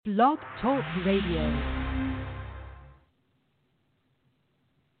Blog Talk Radio.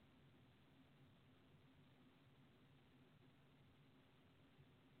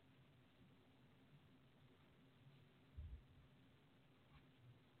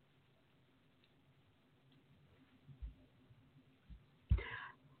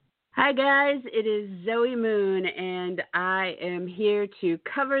 Hi guys, it is Zoe Moon and I am here to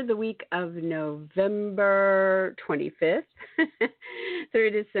cover the week of November 25th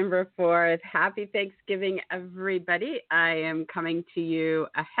through December 4th. Happy Thanksgiving, everybody. I am coming to you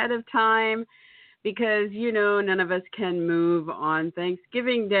ahead of time because, none of us can move on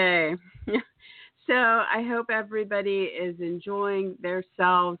Thanksgiving Day. So I hope everybody is enjoying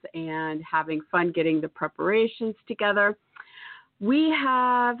themselves and having fun getting the preparations together. We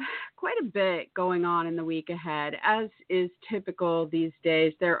have quite a bit going on in the week ahead. As is typical these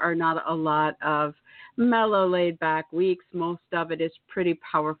days, there are not a lot of mellow, laid-back weeks. Most of it is pretty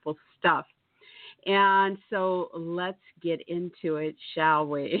powerful stuff. And so let's get into it, shall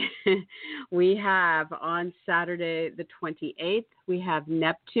we? We have on Saturday the 28th, we have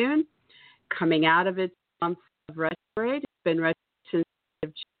Neptune coming out of its month of retrograde. It's been retrograde since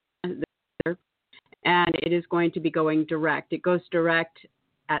January, and it is going to be going direct. It goes direct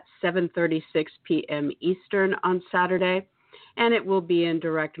at 7:36 p.m. Eastern on Saturday, and it will be in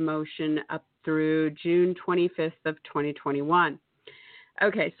direct motion up through June 25th of 2021.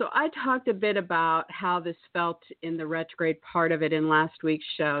 Okay, so I talked a bit about how this felt in the retrograde part of it in last week's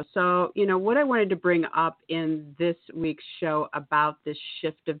show. So, what I wanted to bring up in this week's show about this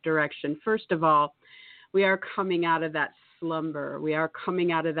shift of direction, first of all, we are coming out of that slumber. We are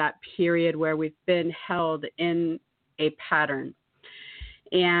coming out of that period where we've been held in a pattern.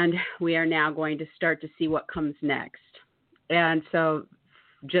 And we are now going to start to see what comes next. And so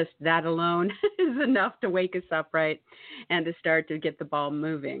just that alone is enough to wake us up, right? And to start to get the ball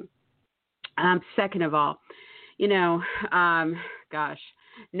moving. Second of all,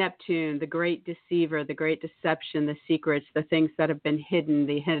 Neptune, the great deceiver, the great deception, the secrets, the things that have been hidden,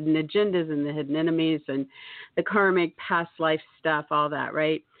 the hidden agendas and the hidden enemies and the karmic past life stuff, all that,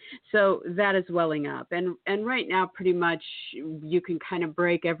 right? So that is welling up. And right now, pretty much you can kind of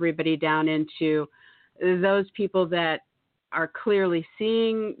break everybody down into those people that are clearly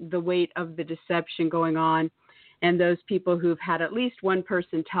seeing the weight of the deception going on, and those people who've had at least one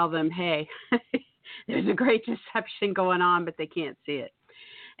person tell them, hey, there's a great deception going on, but they can't see it.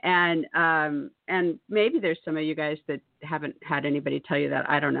 And maybe there's some of you guys that haven't had anybody tell you that.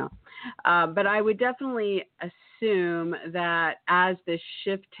 I don't know. But I would definitely assume that as this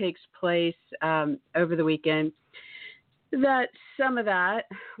shift takes place over the weekend, that some of that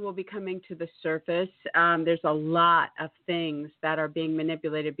will be coming to the surface. There's a lot of things that are being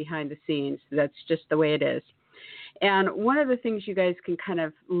manipulated behind the scenes. That's just the way it is. And one of the things you guys can kind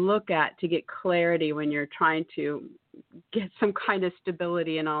of look at to get clarity when you're trying to get some kind of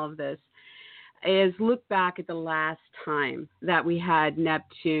stability in all of this is look back at the last time that we had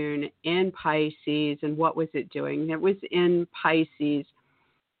Neptune in Pisces and what was it doing. It was in Pisces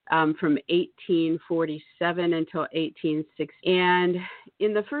from 1847 until 1860. And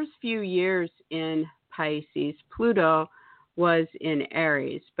in the first few years in Pisces, Pluto was in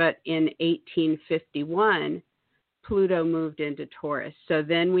Aries, but in 1851, Pluto moved into Taurus. So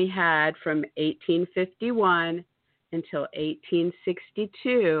then we had from 1851 until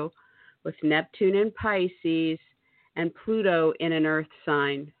 1862 with Neptune in Pisces and Pluto in an earth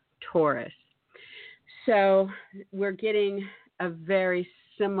sign, Taurus. So we're getting a very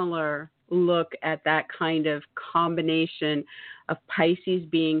similar look at that kind of combination of Pisces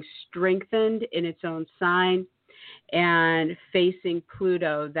being strengthened in its own sign and facing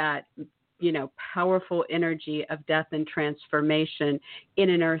Pluto, that powerful energy of death and transformation in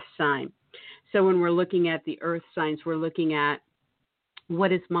an earth sign. So when we're looking at the earth signs, we're looking at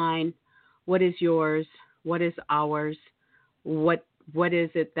what is mine, what is yours, what is ours, what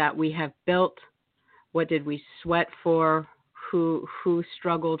is it that we have built, what did we sweat for, who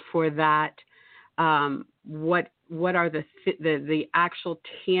struggled for that, what are the actual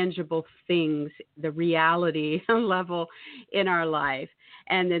tangible things, the reality level in our life.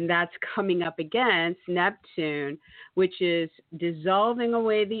 And then that's coming up against Neptune, which is dissolving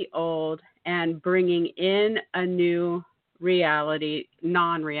away the old and bringing in a new reality,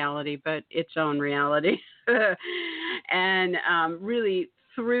 non-reality, but its own reality. And really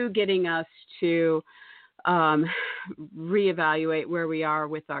through getting us to reevaluate where we are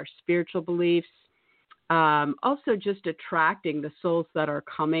with our spiritual beliefs. Also just attracting the souls that are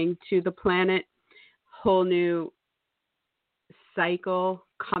coming to the planet, whole new cycle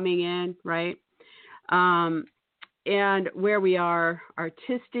coming in, right? and where we are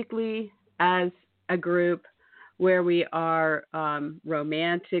artistically as a group, where we are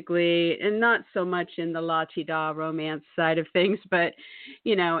romantically, and not so much in the la-ti-da romance side of things, but,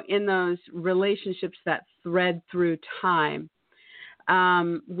 in those relationships that thread through time,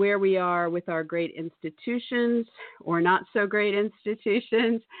 where we are with our great institutions or not so great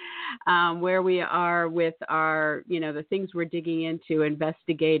institutions, where we are with our, the things we're digging into,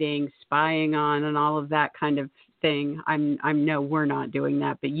 investigating, spying on, and all of that kind of thing. No, we're not doing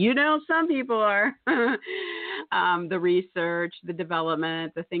that, but some people are. The research, the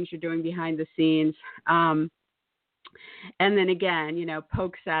development, the things you're doing behind the scenes. And then again,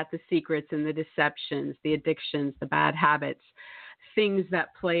 pokes at the secrets and the deceptions, the addictions, the bad habits, things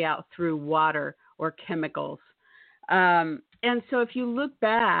that play out through water or chemicals. And so if you look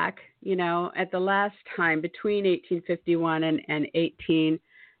back, at the last time between 1851 and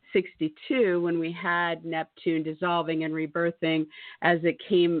 1862, when we had Neptune dissolving and rebirthing as it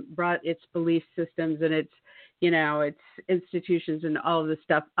brought its belief systems and its institutions and all of the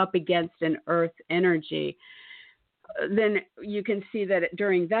stuff up against an earth energy, then you can see that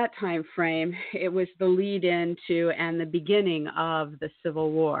during that time frame, it was the lead into and the beginning of the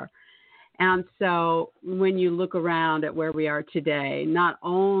Civil War. And so when you look around at where we are today, not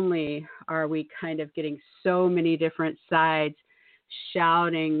only are we kind of getting so many different sides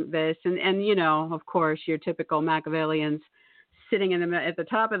shouting this, and of course, your typical Machiavellians sitting at the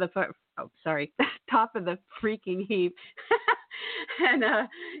top of the top of the freaking heap, and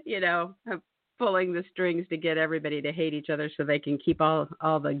pulling the strings to get everybody to hate each other so they can keep all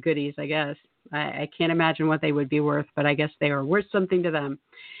the goodies. I guess I can't imagine what they would be worth, but I guess they are worth something to them.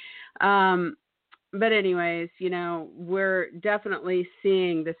 But anyways, we're definitely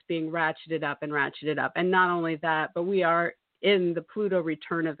seeing this being ratcheted up, and not only that, but we are in the Pluto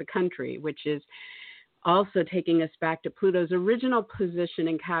return of the country, which is also taking us back to Pluto's original position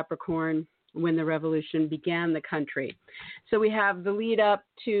in Capricorn when the revolution began the country. So we have the lead up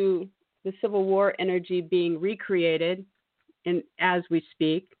to the Civil War energy being recreated as we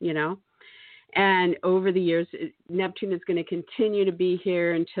speak, and over the years, Neptune is going to continue to be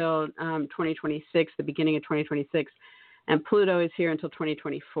here until 2026, the beginning of 2026, and Pluto is here until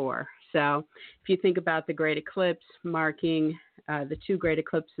 2024. So if you think about the great eclipse marking, the two great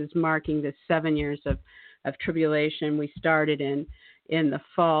eclipses marking the 7 years of tribulation we started in the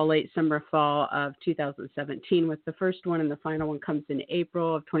fall, late summer, fall of 2017 with the first one, and the final one comes in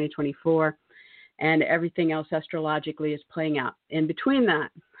April of 2024, and everything else astrologically is playing out in between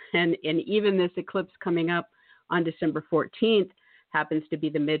that. And even this eclipse coming up on December 14th happens to be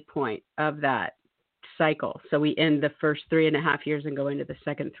the midpoint of that cycle. So we end the first 3.5 years and go into the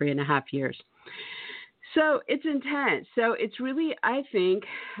second 3.5 years. So it's intense. So it's really, I think,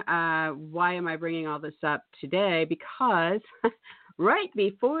 why am I bringing all this up today? Because right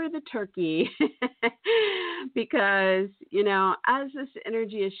before the turkey, because, as this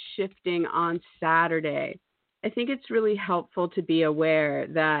energy is shifting on Saturday, I think it's really helpful to be aware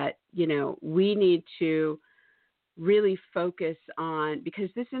that, we need to really focus on, because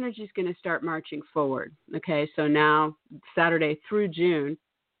this energy is going to start marching forward. Okay, so now Saturday through June,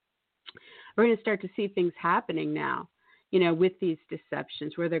 we're going to start to see things happening now, with these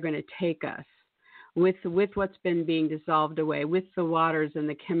deceptions, where they're going to take us, with what's been being dissolved away, with the waters and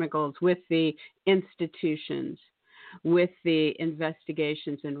the chemicals, with the institutions, with the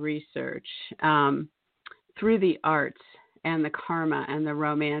investigations and research, through the arts and the karma and the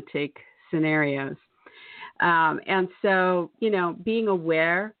romantic scenarios. And so, being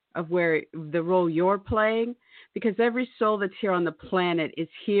aware of where the role you're playing, because every soul that's here on the planet is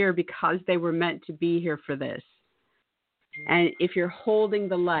here because they were meant to be here for this. And if you're holding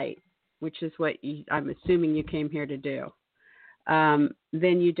the light, which is what I'm assuming you came here to do,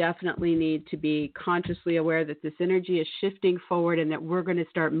 then you definitely need to be consciously aware that this energy is shifting forward and that we're going to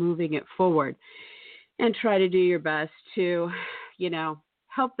start moving it forward, and try to do your best to,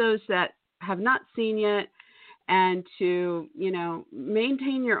 help those that have not seen yet, and to,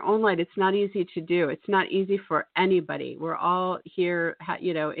 maintain your own light. It's not easy to do. It's not easy for anybody. We're all here,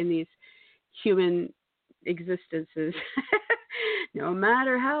 in these human existences, no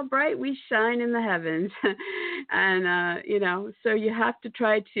matter how bright we shine in the heavens. And, so you have to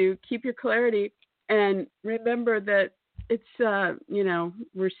try to keep your clarity and remember that it's,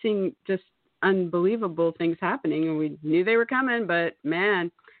 we're seeing just unbelievable things happening, and we knew they were coming, but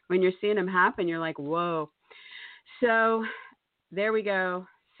man, when you're seeing them happen, you're like, whoa. So there we go.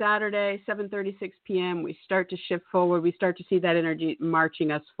 Saturday, 7:36 p.m., we start to shift forward. We start to see that energy marching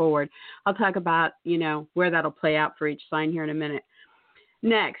us forward. I'll talk about, where that'll play out for each sign here in a minute.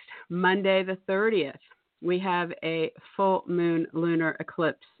 Next, Monday the 30th. we have a full moon lunar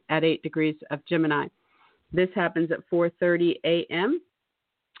eclipse at 8 degrees of Gemini. This happens at 4:30 a.m.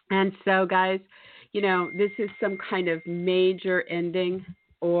 And so, guys, this is some kind of major ending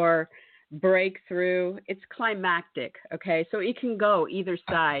or breakthrough. It's climactic, okay? So it can go either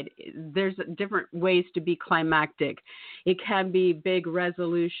side. There's different ways to be climactic. It can be big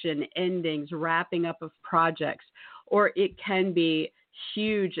resolution, endings, wrapping up of projects, or it can be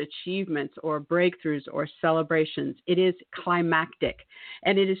huge achievements or breakthroughs or celebrations. It is climactic,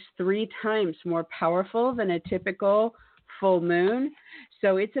 and it is 3 times more powerful than a typical full moon.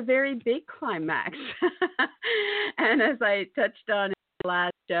 So it's a very big climax. And as I touched on in the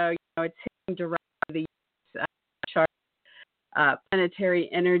last show, it's hitting directly the chart planetary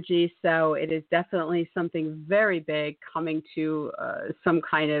energy. So it is definitely something very big coming to some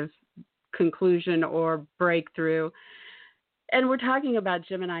kind of conclusion or breakthrough. And we're talking about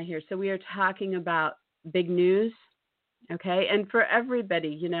Gemini here. So we are talking about big news, okay? And for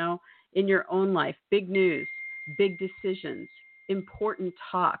everybody, in your own life, big news, big decisions, important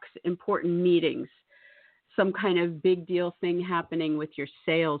talks, important meetings, some kind of big deal thing happening with your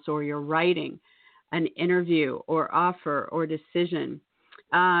sales or your writing, an interview or offer or decision.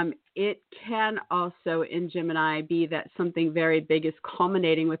 It can also in Gemini be that something very big is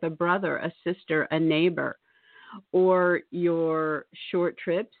culminating with a brother, a sister, a neighbor, or your short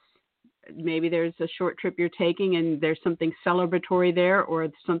trips. Maybe there's a short trip you're taking and there's something celebratory there, or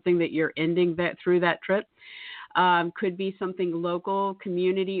something that you're ending through that trip. Could be something local,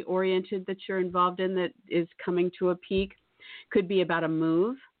 community-oriented that you're involved in that is coming to a peak. Could be about a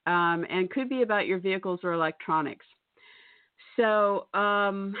move, and could be about your vehicles or electronics. So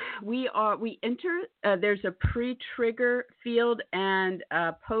we enter, there's a pre-trigger field and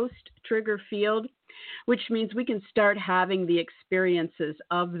a post-trigger field, which means we can start having the experiences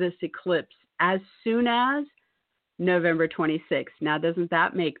of this eclipse as soon as November 26th. Now, doesn't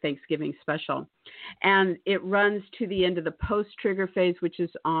that make Thanksgiving special? And it runs to the end of the post-trigger phase, which is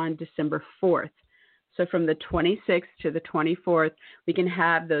on December 4th. So from the 26th to the 24th, we can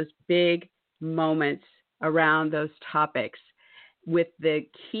have those big moments around those topics, with the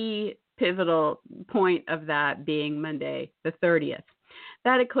key pivotal point of that being Monday, the 30th.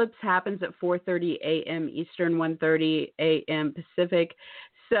 That eclipse happens at 4:30 a.m. Eastern, 1:30 a.m. Pacific.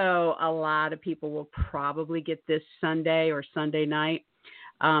 So a lot of people will probably get this Sunday or Sunday night.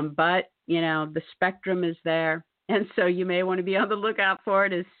 But, the spectrum is there. And so you may want to be on the lookout for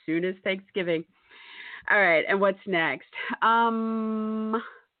it as soon as Thanksgiving. All right. And what's next?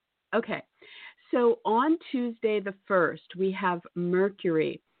 Okay. So on Tuesday the 1st, we have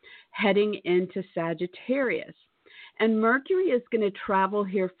Mercury heading into Sagittarius. And Mercury is going to travel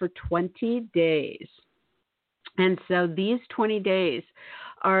here for 20 days. And so these 20 days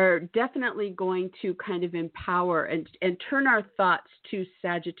are definitely going to kind of empower and turn our thoughts to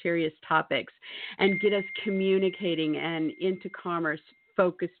Sagittarius topics and get us communicating and into commerce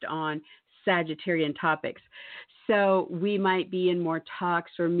focused on Sagittarian topics. So we might be in more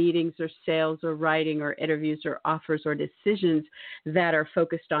talks or meetings or sales or writing or interviews or offers or decisions that are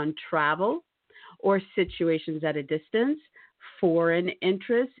focused on travel or situations at a distance, foreign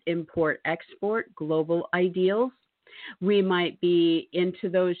interests, import, export, global ideals. We might be into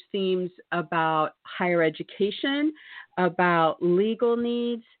those themes about higher education, about legal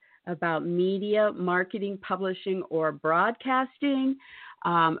needs, about media, marketing, publishing, or broadcasting,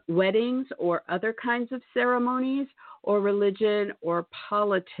 weddings or other kinds of ceremonies, or religion or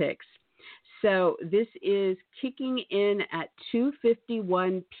politics. So this is kicking in at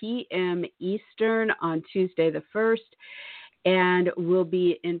 2:51 p.m. Eastern on Tuesday the 1st, and will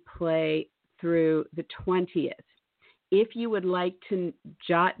be in play through the 20th. If you would like to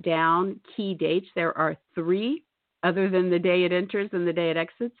jot down key dates, there are 3 other than the day it enters and the day it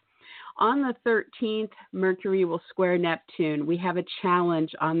exits. On the 13th, Mercury will square Neptune. We have a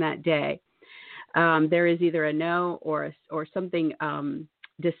challenge on that day. There is either a no or something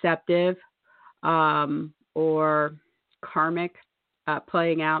deceptive or karmic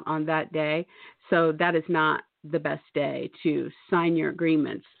playing out on that day. So that is not the best day to sign your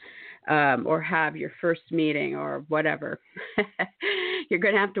agreements or have your first meeting or whatever. You're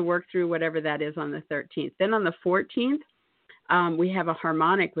going to have to work through whatever that is on the 13th. Then on the 14th, we have a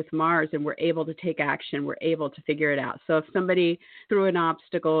harmonic with Mars, and we're able to take action. We're able to figure it out. So if somebody threw an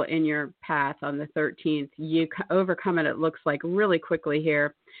obstacle in your path on the 13th, you overcome it, it looks like, really quickly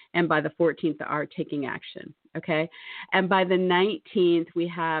here. And by the 14th, are taking action. Okay. And by the 19th, we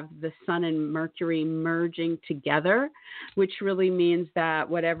have the Sun and Mercury merging together, which really means that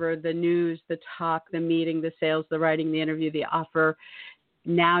whatever the news, the talk, the meeting, the sales, the writing, the interview, the offer,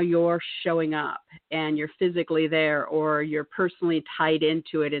 now you're showing up and you're physically there, or you're personally tied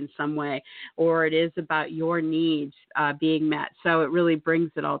into it in some way, or it is about your needs being met. So it really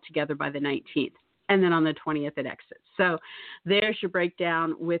brings it all together by the 19th. And then on the 20th, it exits. So there's your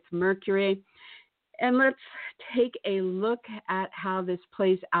breakdown with Mercury. And let's take a look at how this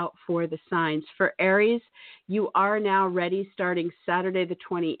plays out for the signs. For Aries, you are now ready starting Saturday the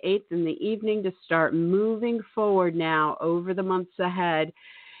 28th in the evening to start moving forward now over the months ahead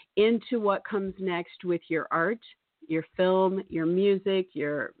into what comes next with your art, your film, your music,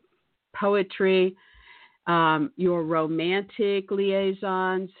 your poetry, your romantic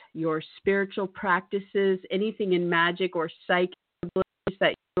liaisons, your spiritual practices, anything in magic or psychic abilities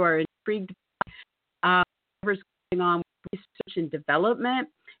that you are intrigued whatever's going on with research and development,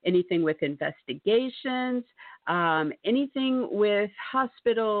 anything with investigations, anything with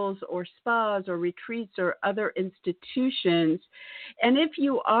hospitals or spas or retreats or other institutions. And if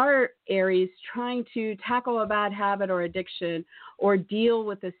you are, Aries, trying to tackle a bad habit or addiction or deal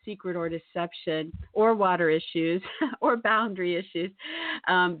with a secret or deception or water issues or boundary issues,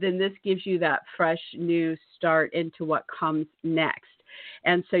 then this gives you that fresh new start into what comes next.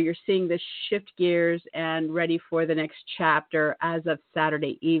 And so you're seeing this shift gears and ready for the next chapter as of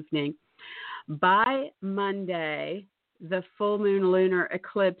Saturday evening. By Monday, the full moon lunar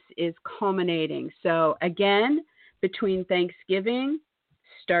eclipse is culminating. So again, between Thanksgiving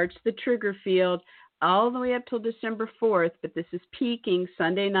starts the trigger field all the way up till December 4th, but this is peaking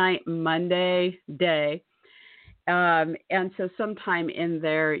Sunday night, Monday day. And so sometime in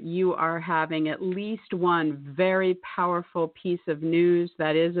there, you are having at least one very powerful piece of news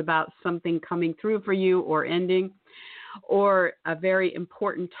that is about something coming through for you or ending, or a very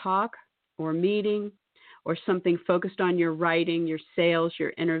important talk or meeting, or something focused on your writing, your sales,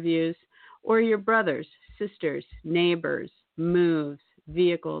 your interviews, or your brothers, sisters, neighbors, moves,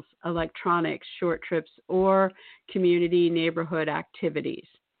 vehicles, electronics, short trips, or community neighborhood activities.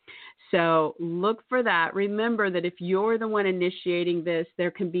 So look for that. Remember that if you're the one initiating this, there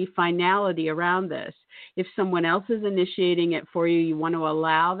can be finality around this. If someone else is initiating it for you, you want to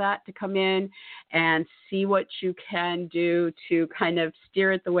allow that to come in and see what you can do to kind of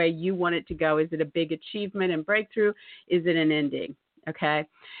steer it the way you want it to go. Is it a big achievement and breakthrough? Is it an ending? Okay.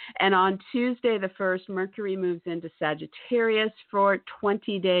 And on Tuesday, the 1st, Mercury moves into Sagittarius for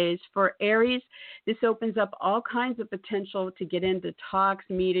 20 days. For Aries, this opens up all kinds of potential to get into talks,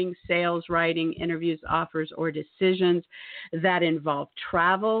 meetings, sales, writing, interviews, offers, or decisions that involve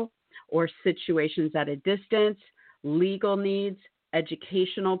travel or situations at a distance, legal needs,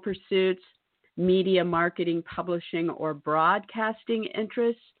 educational pursuits, media marketing, publishing, or broadcasting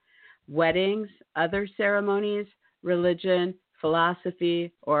interests, weddings, other ceremonies, religion,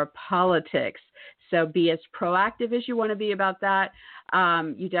 philosophy, or politics. So be as proactive as you want to be about that.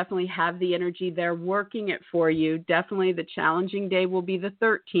 You definitely have the energy there working it for you. Definitely the challenging day will be the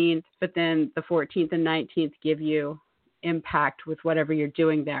 13th, but then the 14th and 19th give you impact with whatever you're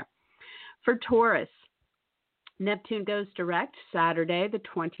doing there. For Taurus, Neptune goes direct Saturday, the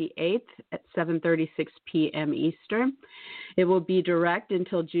 28th at 7:36 p.m. Eastern. It will be direct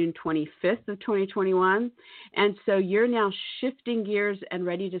until June 25th of 2021. And so you're now shifting gears and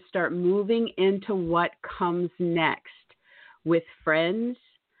ready to start moving into what comes next with friends,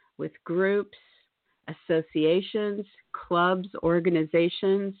 with groups, associations, clubs,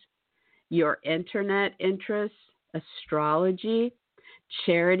 organizations, your internet interests, astrology,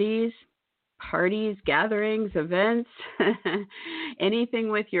 charities, parties, gatherings, events, anything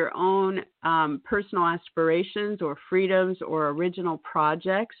with your own personal aspirations or freedoms or original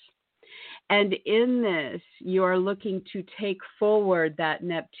projects. And in this, you are looking to take forward that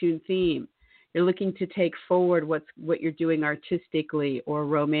Neptune theme. You're looking to take forward what you're doing artistically or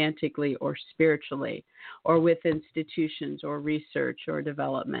romantically or spiritually, or with institutions or research or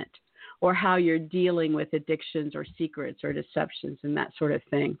development, or how you're dealing with addictions or secrets or deceptions and that sort of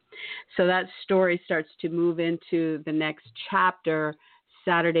thing. So that story starts to move into the next chapter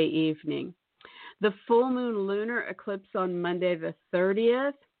Saturday evening. The full moon lunar eclipse on Monday the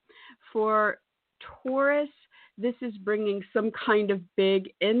 30th. For Taurus, this is bringing some kind of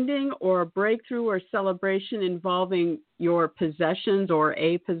big ending or a breakthrough or celebration involving your possessions or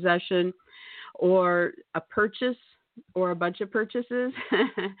a possession or a purchase or a bunch of purchases,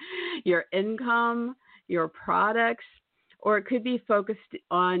 your income, your products, or it could be focused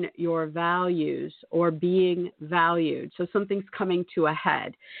on your values or being valued. So something's coming to a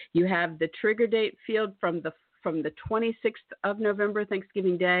head. You have the trigger date field from the 26th of November,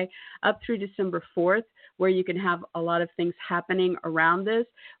 Thanksgiving Day, up through December 4th, where you can have a lot of things happening around this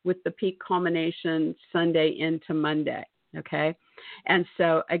with the peak culmination Sunday into Monday. Okay. And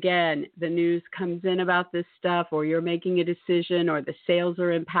so again, the news comes in about this stuff, or you're making a decision, or the sales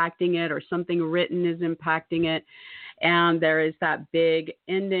are impacting it, or something written is impacting it. And there is that big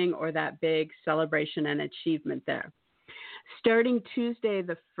ending or that big celebration and achievement there. Starting Tuesday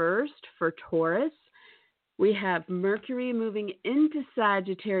the 1st for Taurus, we have Mercury moving into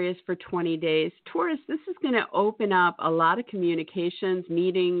Sagittarius for 20 days. Taurus, this is going to open up a lot of communications,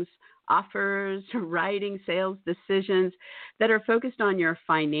 meetings, offers, writing, sales, decisions that are focused on your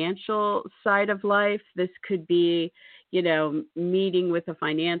financial side of life. This could be, meeting with a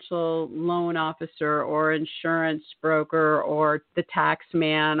financial loan officer or insurance broker or the tax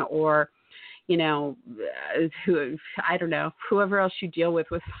man or, I don't know, whoever else you deal with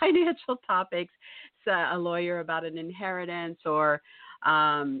financial topics, a lawyer about an inheritance or,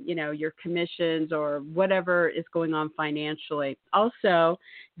 your commissions or whatever is going on financially. Also,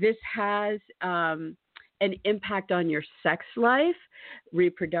 this has an impact on your sex life,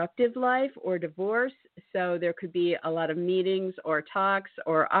 reproductive life, or divorce. So there could be a lot of meetings or talks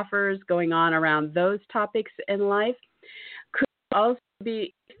or offers going on around those topics in life. Could also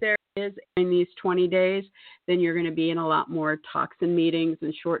be, if there is in these 20 days, then you're going to be in a lot more talks and meetings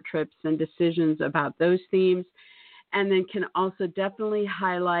and short trips and decisions about those themes. And then can also definitely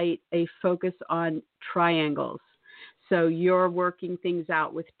highlight a focus on triangles. So you're working things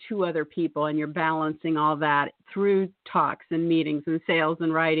out with two other people and you're balancing all that through talks and meetings and sales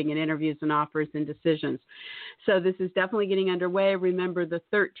and writing and interviews and offers and decisions. So this is definitely getting underway. Remember, the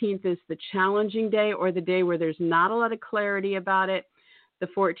 13th is the challenging day, or the day where there's not a lot of clarity about it. The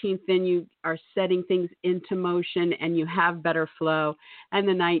 14th, then you are setting things into motion and you have better flow. And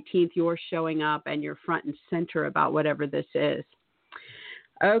the 19th, you're showing up and you're front and center about whatever this is.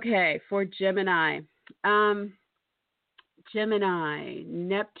 Okay, for Gemini. Gemini,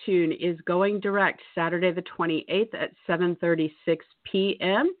 Neptune is going direct Saturday the 28th at 7:36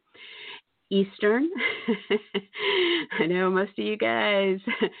 p.m. Eastern. I know most of you guys,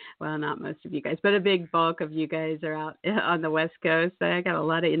 well, not most of you guys, but a big bulk of you guys are out on the West Coast. I got a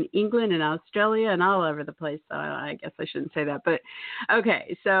lot in England and Australia and all over the place. So I guess I shouldn't say that. But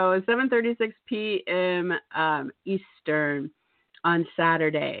okay, so 7:36 p.m. Eastern on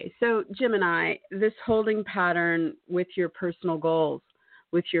Saturday. So Gemini, this holding pattern with your personal goals,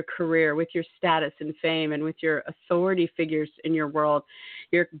 with your career, with your status and fame, and with your authority figures in your world.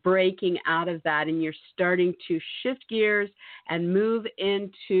 You're breaking out of that and you're starting to shift gears and move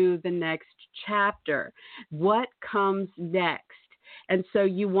into the next chapter. What comes next? And so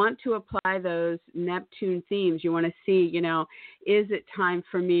you want to apply those Neptune themes. You want to see, is it time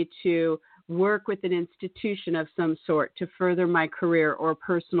for me to work with an institution of some sort to further my career or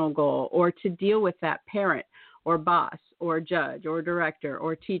personal goal, or to deal with that parent or boss or judge or director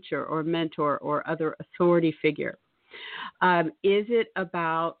or teacher or mentor or other authority figure? Is it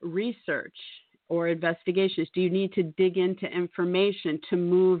about research or investigations? Do you need to dig into information to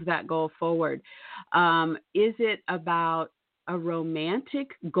move that goal forward? Is it about a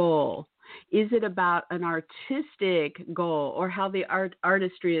romantic goal? Is it about an artistic goal, or how the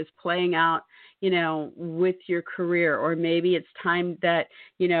artistry is playing out, with your career? Or maybe it's time that,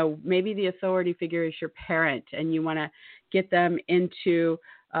 maybe the authority figure is your parent and you want to get them into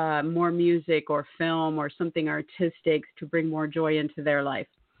more music or film or something artistic to bring more joy into their life.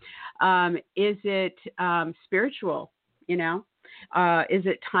 Is it spiritual? Is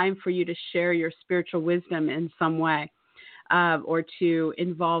it time for you to share your spiritual wisdom in some way? Or to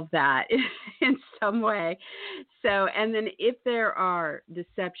involve that in some way. So, and then if there are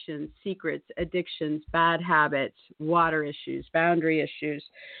deceptions, secrets, addictions, bad habits, water issues, boundary issues,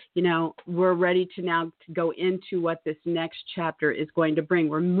 we're ready to now go into what this next chapter is going to bring.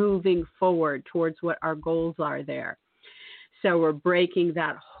 We're moving forward towards what our goals are there. So we're breaking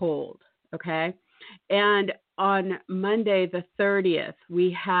that hold, okay? And on Monday, the 30th,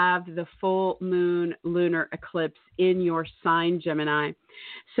 we have the full moon lunar eclipse in your sign, Gemini.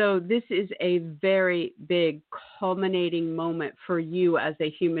 So this is a very big culminating moment for you as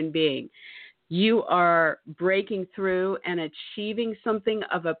a human being. You are breaking through and achieving something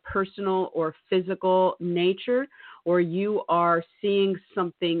of a personal or physical nature, or you are seeing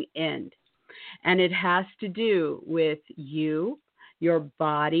something end. And it has to do with you, your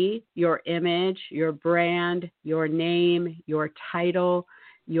body, your image, your brand, your name, your title,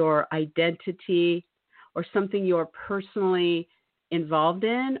 your identity, or something you're personally involved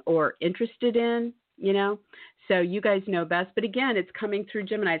in or interested in, So you guys know best. But again, it's coming through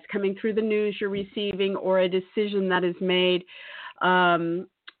Gemini. It's coming through the news you're receiving or a decision that is made,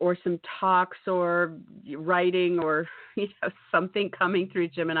 or some talks or writing or something coming through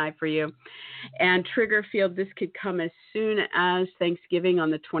Gemini for you. And trigger field, this could come as soon as Thanksgiving on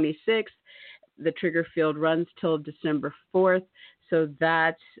the 26th. The trigger field runs till December 4th. So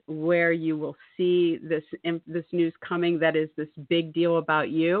that's where you will see this news coming. That is this big deal about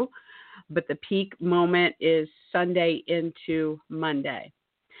you. But the peak moment is Sunday into Monday.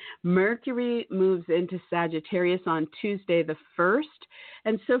 Mercury moves into Sagittarius on Tuesday the 1st.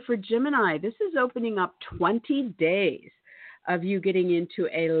 And so for Gemini, this is opening up 20 days of you getting into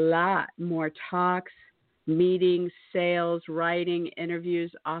a lot more talks, meetings, sales, writing,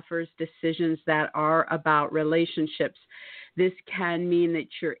 interviews, offers, decisions that are about relationships. This can mean that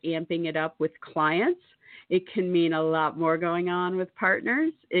you're amping it up with clients. It can mean a lot more going on with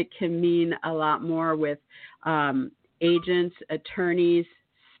partners. It can mean a lot more with agents, attorneys,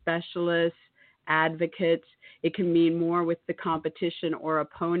 specialists, advocates. It can mean more with the competition or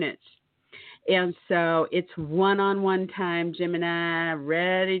opponents. And so it's one-on-one time, Gemini,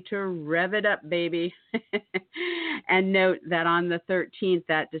 ready to rev it up, baby. And note that on the 13th,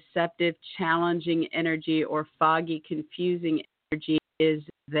 that deceptive, challenging energy or foggy, confusing energy is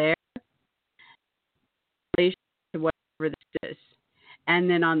there in relation to whatever this is. And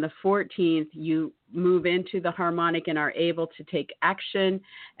then on the 14th, you move into the harmonic and are able to take action.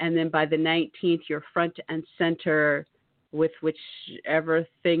 And then by the 19th, you're front and center with whichever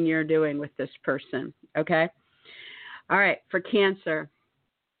thing you're doing with this person. Okay? All right, for Cancer.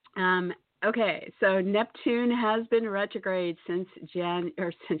 Okay, so Neptune has been retrograde since June.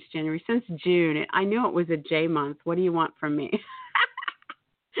 I knew it was a J month. What do you want from me?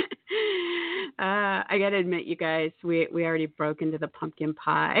 I got to admit, you guys, we already broke into the pumpkin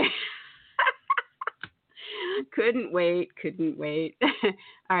pie. Couldn't wait.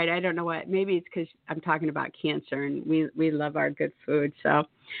 All right, I don't know what. Maybe it's because I'm talking about Cancer, and we love our good food. So,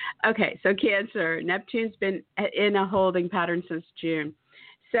 okay, so Cancer, Neptune's been in a holding pattern since June.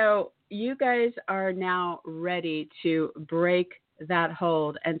 So you guys are now ready to break that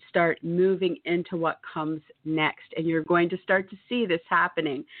hold and start moving into what comes next. And you're going to start to see this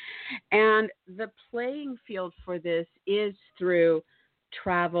happening. And the playing field for this is through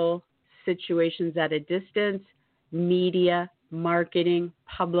travel, situations at a distance, media, marketing,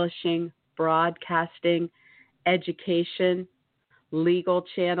 publishing, broadcasting, education, legal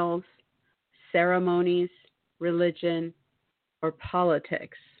channels, ceremonies, religion, or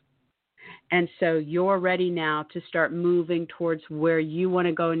politics. And so you're ready now to start moving towards where you want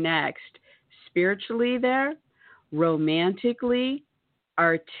to go next, spiritually there, romantically,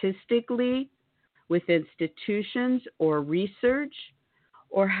 artistically, with institutions or research,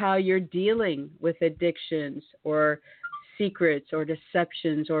 or how you're dealing with addictions or secrets or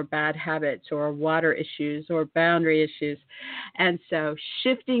deceptions or bad habits or water issues or boundary issues. And so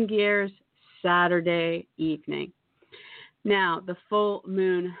shifting gears, Saturday evening. Now, the full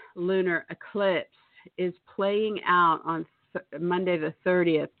moon lunar eclipse is playing out on Monday the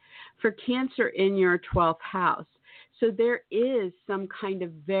 30th for Cancer in your 12th house. So there is some kind of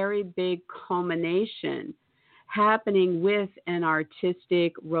very big culmination happening with an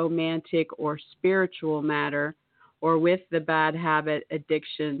artistic, romantic, or spiritual matter, or with the bad habit,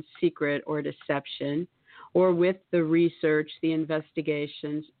 addiction, secret, or deception, or with the research, the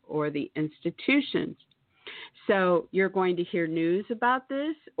investigations, or the institutions. So you're going to hear news about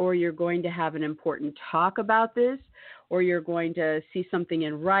this, or you're going to have an important talk about this, or you're going to see something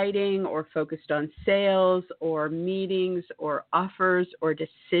in writing or focused on sales or meetings or offers or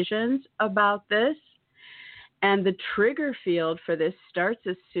decisions about this. And the trigger field for this starts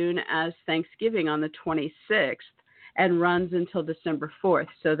as soon as Thanksgiving on the 26th and runs until December 4th.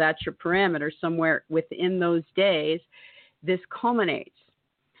 So that's your parameter. Somewhere within those days, this culminates.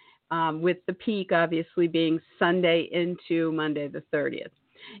 With the peak obviously being Sunday into Monday the 30th.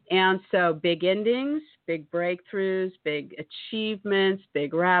 And so big endings, big breakthroughs, big achievements,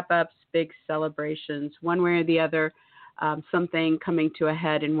 big wrap-ups, big celebrations, one way or the other, something coming to a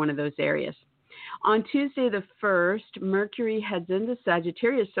head in one of those areas. On Tuesday the 1st, Mercury heads into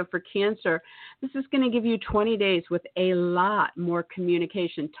Sagittarius. So for Cancer, this is going to give you 20 days with a lot more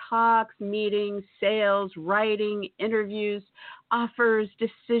communication, talks, meetings, sales, writing, interviews, offers,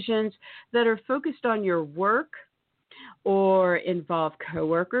 decisions that are focused on your work or involve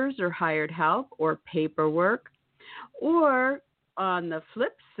coworkers or hired help or paperwork, or on the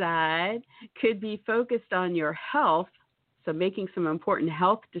flip side, could be focused on your health, so making some important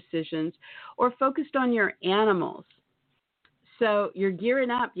health decisions, or focused on your animals. So you're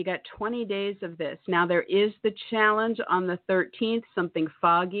gearing up. You got 20 days of this. Now there is the challenge on the 13th, something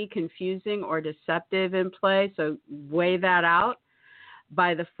foggy, confusing, or deceptive in play, so weigh that out.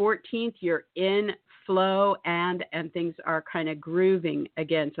 By the 14th, you're in flow and things are kind of grooving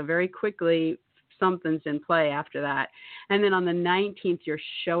again. So very quickly, something's in play after that. And then on the 19th, you're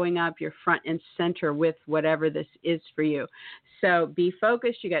showing up, you're front and center with whatever this is for you. So be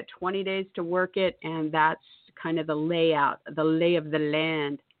focused. You got 20 days to work it, and that's kind of the layout, the lay of the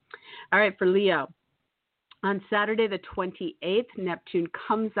land. All right, for Leo. On Saturday, the 28th, Neptune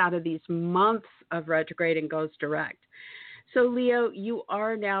comes out of these months of retrograde and goes direct. So, Leo, you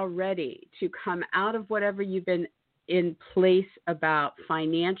are now ready to come out of whatever you've been in place about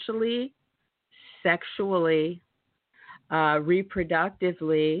financially, sexually,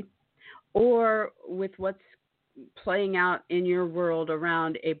 reproductively, or with what's playing out in your world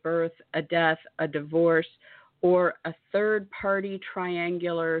around a birth, a death, a divorce, or a third-party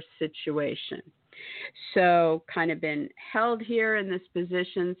triangular situation. So kind of been held here in this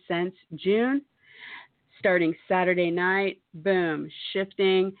position since June. Starting Saturday night, boom,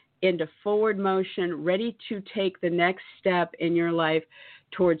 shifting into forward motion, ready to take the next step in your life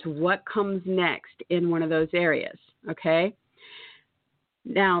towards what comes next in one of those areas, okay?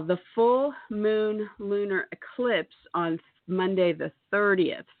 Now, the full moon lunar eclipse on Monday the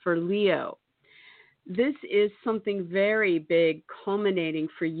 30th for Leo, this is something very big culminating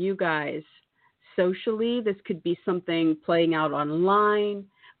for you guys socially. This could be something playing out online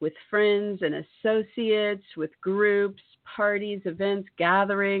with friends and associates, with groups, parties, events,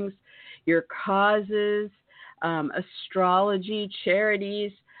 gatherings, your causes, astrology,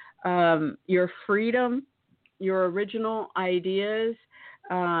 charities, your freedom, your original ideas,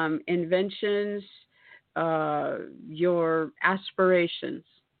 inventions, your aspirations,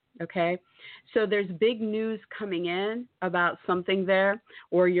 okay? So there's big news coming in about something there,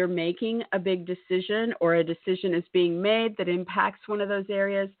 or you're making a big decision, or a decision is being made that impacts one of those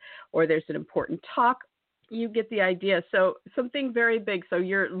areas, or there's an important talk. You get the idea. So something very big. So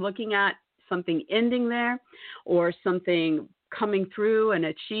you're looking at something ending there, or something coming through and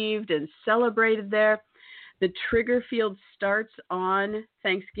achieved and celebrated there. The trigger field starts on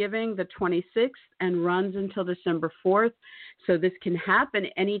Thanksgiving, the 26th, and runs until December 4th. So this can happen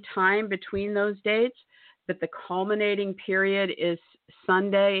any time between those dates, but the culminating period is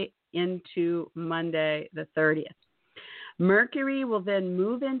Sunday into Monday, the 30th. Mercury will then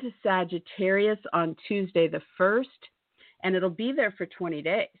move into Sagittarius on Tuesday, the 1st, and it'll be there for 20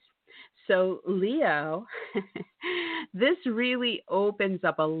 days. So Leo, this really opens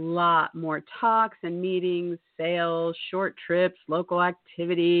up a lot more talks and meetings, sales, short trips, local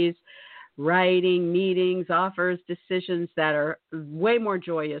activities, writing, meetings, offers, decisions that are way more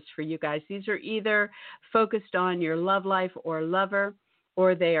joyous for you guys. These are either focused on your love life or lover,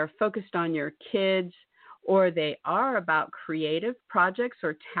 or they are focused on your kids, or they are about creative projects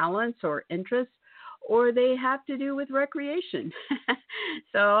or talents or interests, or they have to do with recreation.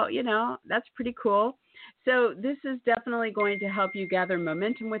 So, that's pretty cool. So this is definitely going to help you gather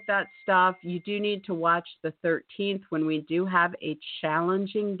momentum with that stuff. You do need to watch the 13th when we do have a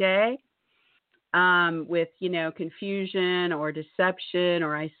challenging day with, confusion or deception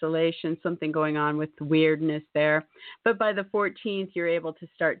or isolation, something going on with weirdness there. But by the 14th, you're able to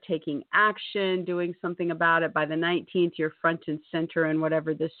start taking action, doing something about it. By the 19th, you're front and center in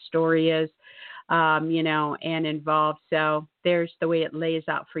whatever this story is, and involved. So there's the way it lays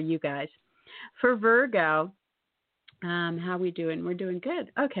out for you guys. For Virgo, how are we doing? We're doing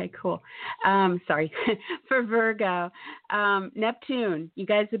good. Okay, cool. Sorry. For Virgo, Neptune, you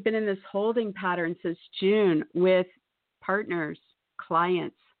guys have been in this holding pattern since June with partners,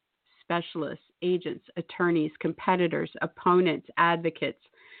 clients, specialists, agents, attorneys, competitors, opponents, advocates,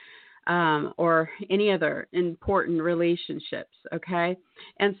 or any other important relationships, okay?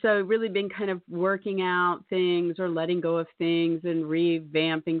 And so really been kind of working out things or letting go of things and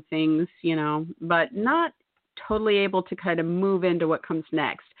revamping things, but not totally able to kind of move into what comes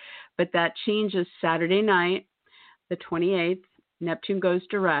next. But that changes Saturday night, the 28th. Neptune goes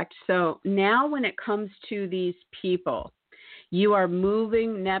direct. So now when it comes to these people, you are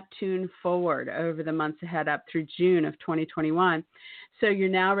moving Neptune forward over the months ahead up through June of 2021. So you're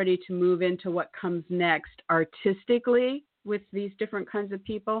now ready to move into what comes next artistically with these different kinds of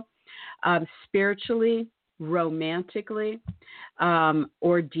people, spiritually, romantically,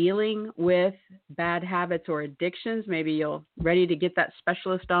 or dealing with bad habits or addictions. Maybe you're ready to get that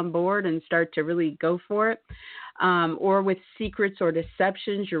specialist on board and start to really go for it. Or with secrets or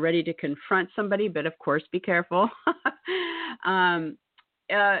deceptions, you're ready to confront somebody, but of course, be careful.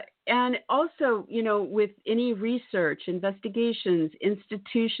 And also, with any research, investigations,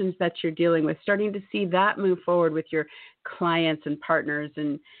 institutions that you're dealing with, starting to see that move forward with your clients and partners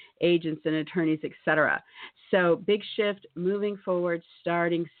and agents and attorneys, etc. So big shift moving forward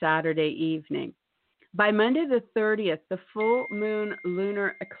starting Saturday evening. By Monday the 30th, the full moon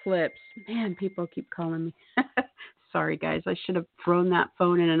lunar eclipse. Man, people keep calling me. Sorry, guys. I should have thrown that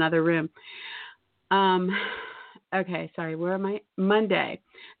phone in another room. Okay, sorry. Where am I? Monday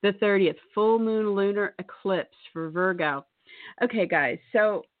the 30th, full moon lunar eclipse for Virgo. Okay, guys.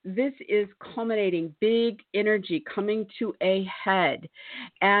 So this is culminating, big energy coming to a head.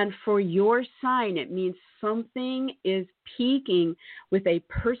 And for your sign, it means something is peaking with a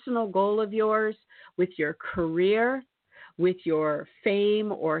personal goal of yours, with your career, with your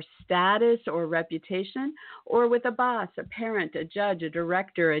fame or status or reputation, or with a boss, a parent, a judge, a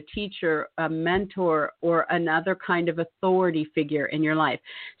director, a teacher, a mentor, or another kind of authority figure in your life.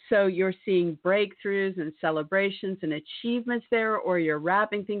 So you're seeing breakthroughs and celebrations and achievements there, or you're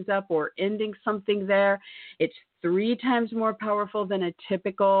wrapping things up or ending something there. It's 3 times more powerful than a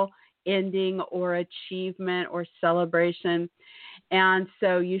typical ending or achievement or celebration. And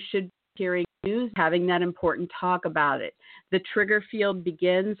so you should be hearing news, having that important talk about it. The trigger field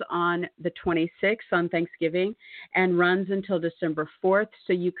begins on the 26th on Thanksgiving and runs until December 4th.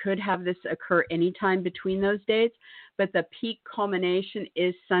 So you could have this occur anytime between those dates, but the peak culmination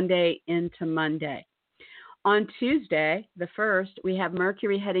is Sunday into Monday. On Tuesday, the 1st, we have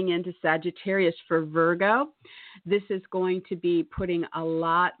Mercury heading into Sagittarius for Virgo. This is going to be putting a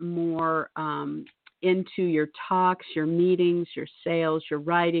lot more into your talks, your meetings, your sales, your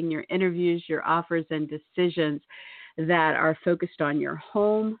writing, your interviews, your offers and decisions that are focused on your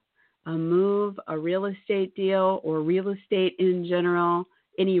home, a move, a real estate deal, or real estate in general,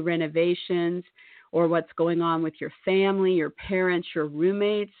 any renovations, or what's going on with your family, your parents, your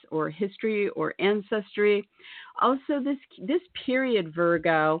roommates, or history or ancestry. Also, this period,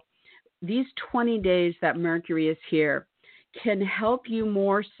 Virgo, these 20 days that Mercury is here, can help you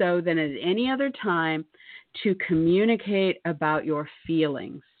more so than at any other time to communicate about your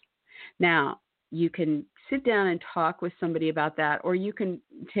feelings. Now, you can sit down and talk with somebody about that, or you can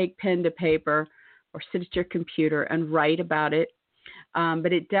take pen to paper or sit at your computer and write about it.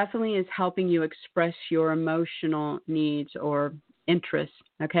 But it definitely is helping you express your emotional needs or interests,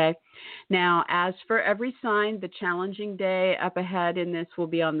 okay? Now, as for every sign, the challenging day up ahead in this will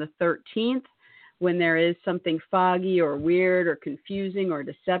be on the 13th, when there is something foggy or weird or confusing or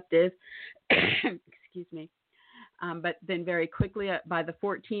deceptive. Excuse me. But then very quickly by the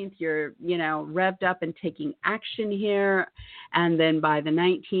 14th, you're, revved up and taking action here. And then by the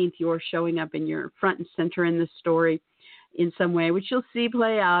 19th, you're showing up and you're front and center in the story in some way, which you'll see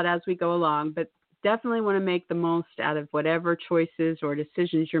play out as we go along. But definitely want to make the most out of whatever choices or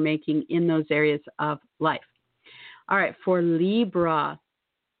decisions you're making in those areas of life. All right, for Libra.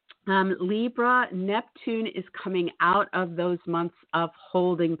 Libra, Neptune is coming out of those months of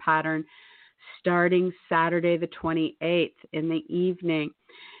holding pattern starting Saturday the 28th in the evening.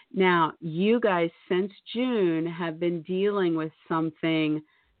 Now, you guys since June have been dealing with something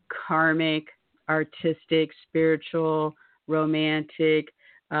karmic, artistic, spiritual, romantic,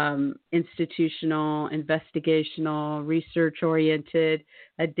 institutional, investigational, research-oriented,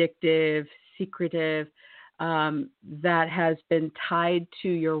 addictive, secretive, that has been tied to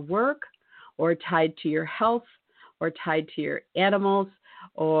your work or tied to your health or tied to your animals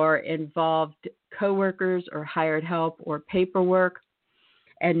or involved coworkers or hired help or paperwork.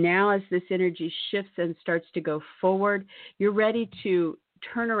 And now as this energy shifts and starts to go forward, you're ready to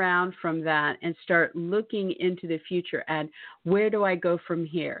turn around from that and start looking into the future and where do I go from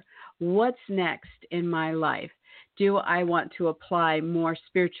here? What's next in my life? Do I want to apply more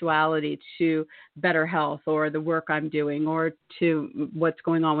spirituality to better health or the work I'm doing or to what's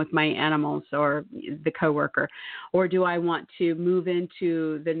going on with my animals or the coworker? Or do I want to move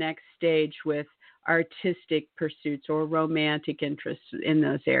into the next stage with artistic pursuits or romantic interests in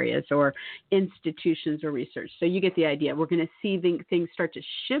those areas or institutions or research? So you get the idea. We're going to see things start to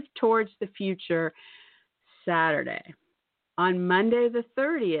shift towards the future Saturday. On Monday the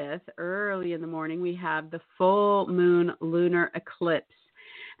 30th, early in the morning, we have the full moon lunar eclipse.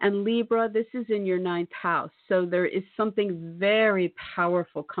 And Libra, this is in your 9th house. So there is something very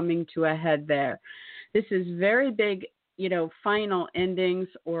powerful coming to a head there. This is very big, final endings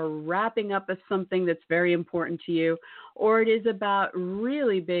or wrapping up of something that's very important to you, or it is about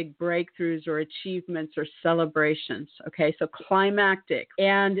really big breakthroughs or achievements or celebrations. Okay, so climactic.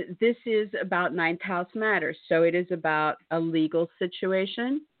 And this is about 9th house matters. So it is about a legal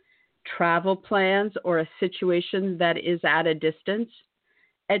situation, travel plans, or a situation that is at a distance,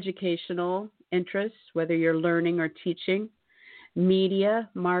 educational interests, whether you're learning or teaching, media,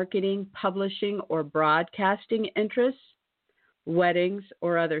 marketing, publishing, or broadcasting interests, weddings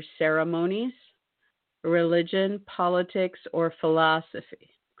or other ceremonies, religion, politics, or philosophy.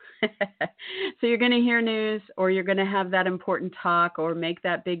 So you're going to hear news, or you're going to have that important talk or make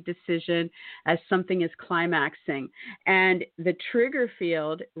that big decision as something is climaxing. And the trigger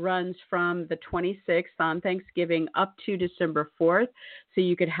field runs from the 26th on Thanksgiving up to December 4th. So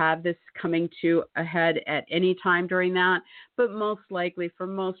you could have this coming to a head at any time during that, but most likely for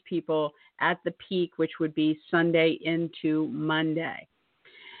most people at the peak, which would be Sunday into Monday.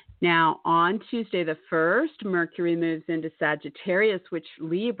 Now, on Tuesday the 1st, Mercury moves into Sagittarius, which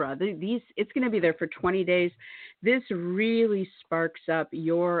Libra, it's going to be there for 20 days. This really sparks up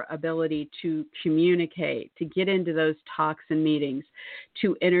your ability to communicate, to get into those talks and meetings,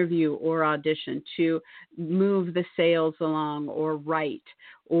 to interview or audition, to move the sales along or write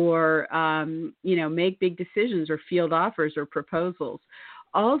or, make big decisions or field offers or proposals.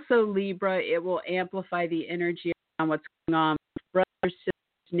 Also, Libra, it will amplify the energy around what's going on with brothers,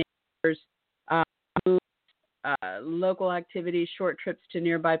 sisters, local activities, short trips to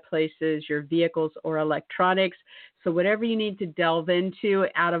nearby places, your vehicles or electronics. So whatever you need to delve into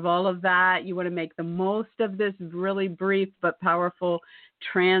out of all of that, you want to make the most of this really brief but powerful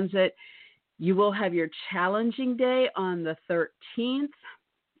transit. You will have your challenging day on the 13th.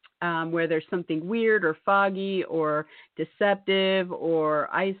 Where there's something weird or foggy or deceptive or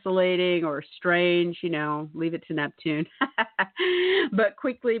isolating or strange, leave it to Neptune. But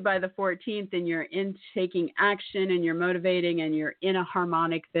quickly by the 14th, and you're in taking action and you're motivating and you're in a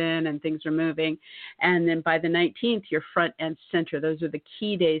harmonic then and things are moving. And then by the 19th, you're front and center. Those are the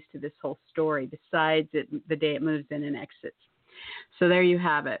key days to this whole story, besides the day it moves in and exits. So there you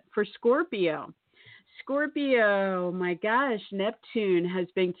have it. For Scorpio, my gosh, Neptune has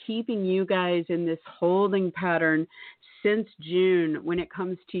been keeping you guys in this holding pattern since June when it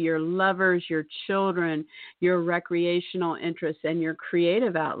comes to your lovers, your children, your recreational interests, and your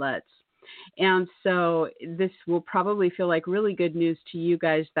creative outlets. And so this will probably feel like really good news to you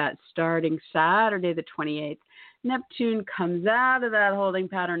guys that starting Saturday the 28th, Neptune comes out of that holding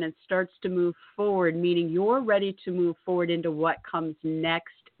pattern and starts to move forward, meaning you're ready to move forward into what comes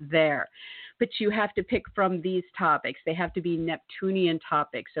next there. But you have to pick from these topics. They have to be Neptunian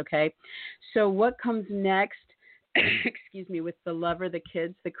topics, okay? So what comes next, with the lover, the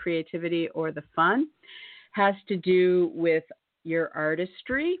kids, the creativity, or the fun, has to do with your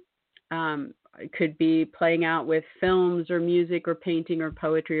artistry. It could be playing out with films or music or painting or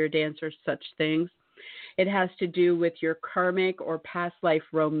poetry or dance or such things. It has to do with your karmic or past life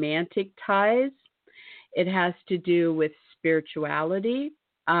romantic ties. It has to do with spirituality.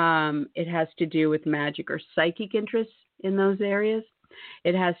 It has to do with magic or psychic interests in those areas.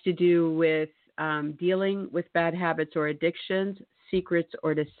 It has to do with dealing with bad habits or addictions, secrets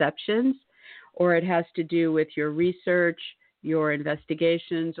or deceptions, or it has to do with your research, your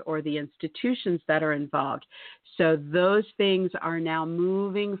investigations, or the institutions that are involved. So those things are now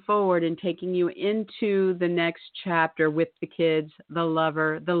moving forward and taking you into the next chapter with the kids, the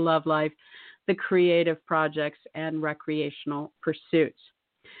lover, the love life, the creative projects, and recreational pursuits.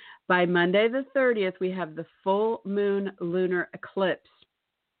 By Monday the 30th, we have the full moon lunar eclipse.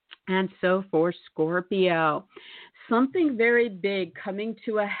 And so for Scorpio, something very big coming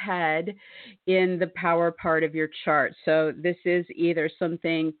to a head in the power part of your chart. So this is either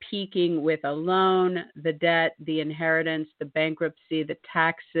something peaking with a loan, the debt, the inheritance, the bankruptcy, the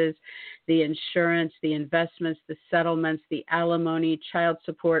taxes, the insurance, the investments, the settlements, the alimony, child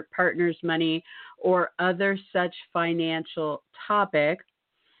support, partner's money, or other such financial topic.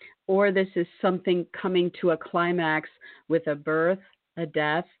 Or this is something coming to a climax with a birth, a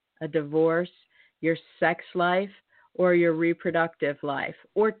death, a divorce, your sex life, or your reproductive life,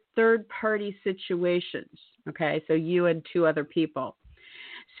 or third-party situations, okay? So you and two other people.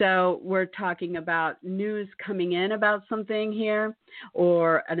 So we're talking about news coming in about something here,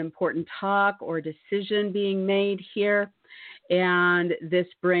 or an important talk or decision being made here, and this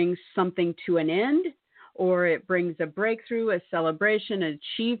brings something to an end, or it brings a breakthrough, a celebration, an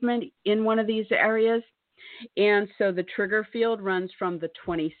achievement in one of these areas. And so the trigger field runs from the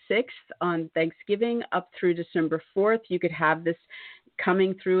 26th on Thanksgiving up through December 4th. You could have this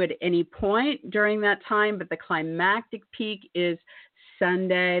coming through at any point during that time, but the climactic peak is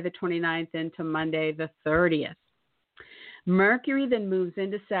Sunday the 29th into Monday the 30th. Mercury then moves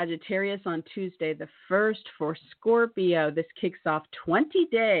into Sagittarius on Tuesday the 1st for Scorpio. This kicks off 20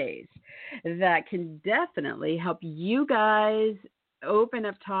 days that can definitely help you guys open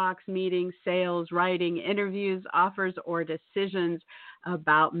up talks, meetings, sales, writing, interviews, offers, or decisions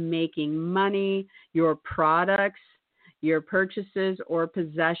about making money, your products, your purchases or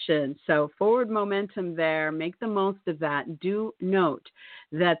possessions. So forward momentum there. Make the most of that. Do note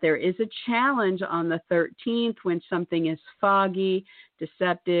that there is a challenge on the 13th when something is foggy,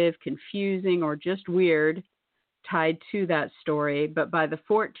 deceptive, confusing, or just weird tied to that story. But by the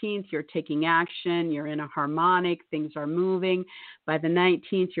 14th, you're taking action. You're in a harmonic. Things are moving. By the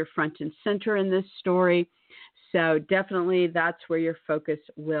 19th, you're front and center in this story. So definitely that's where your focus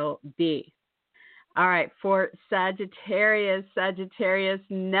will be. All right, for Sagittarius,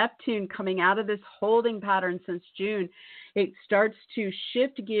 Neptune coming out of this holding pattern since June, it starts to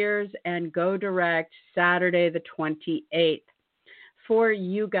shift gears and go direct Saturday the 28th. For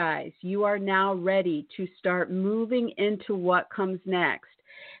you guys, you are now ready to start moving into what comes next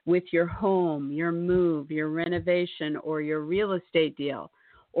with your home, your move, your renovation, or your real estate deal,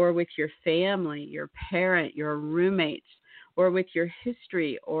 or with your family, your parent, your roommates, or with your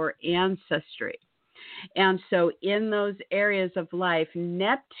history or ancestry. And so in those areas of life,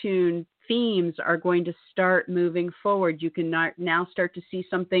 Neptune themes are going to start moving forward. You can now start to see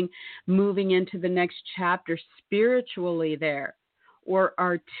something moving into the next chapter spiritually there, or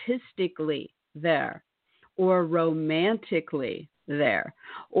artistically there, or romantically there,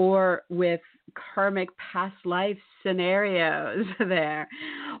 or with karmic past life scenarios there,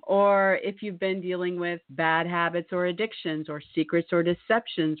 or if you've been dealing with bad habits or addictions or secrets or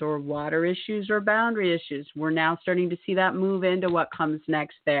deceptions or water issues or boundary issues. We're now starting to see that move into what comes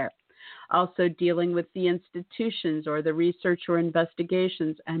next there. Also dealing with the institutions or the research or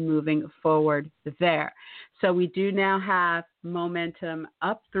investigations and moving forward there. So we do now have momentum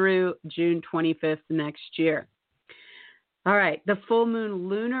up through June 25th next year. All right, the full moon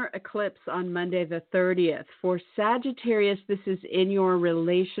lunar eclipse on Monday the 30th. For Sagittarius, this is in your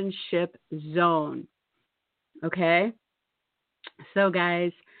relationship zone. Okay? So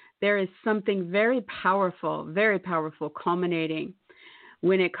guys, there is something very powerful culminating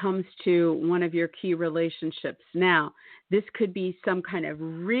when it comes to one of your key relationships. Now, this could be some kind of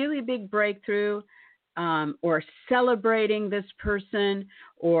really big breakthrough, or celebrating this person,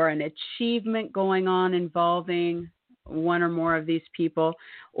 or an achievement going on involving one or more of these people,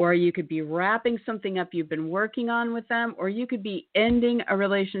 or you could be wrapping something up you've been working on with them, or you could be ending a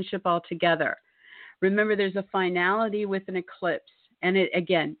relationship altogether. Remember, there's a finality with an eclipse. And it,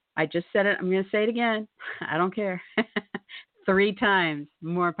 again, I just said it. I'm going to say it again. I don't care. 3 times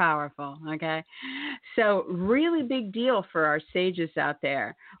more powerful, okay? So really big deal for our sages out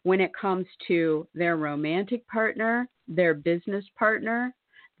there when it comes to their romantic partner, their business partner,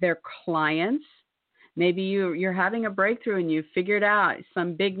 their clients. Maybe you're having a breakthrough and you've figured out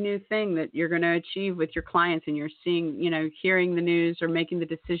some big new thing that you're going to achieve with your clients, and you're seeing, hearing the news or making the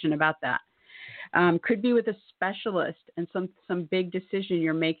decision about that. Could be with a specialist and some big decision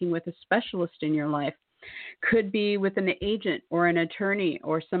you're making with a specialist in your life. Could be with an agent or an attorney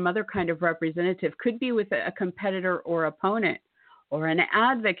or some other kind of representative. Could be with a competitor or opponent or an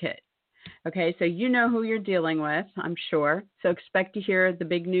advocate. Okay, so you know who you're dealing with, I'm sure. So expect to hear the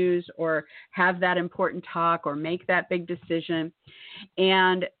big news or have that important talk or make that big decision.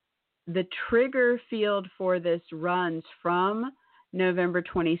 And the trigger field for this runs from November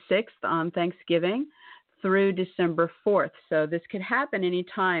 26th on Thanksgiving through December 4th. So this could happen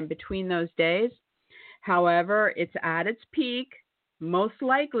anytime between those days. However, it's at its peak, most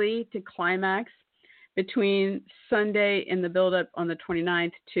likely to climax between Sunday in the buildup on the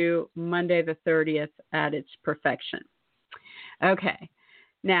 29th to Monday the 30th at its perfection. Okay,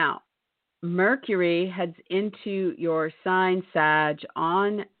 now Mercury heads into your sign, Sag,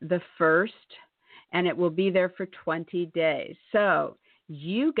 on the 1st, and it will be there for 20 days. So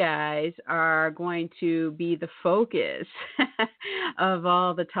you guys are going to be the focus of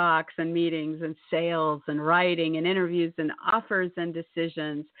all the talks and meetings and sales and writing and interviews and offers and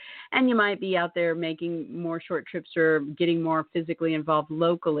decisions. And you might be out there making more short trips or getting more physically involved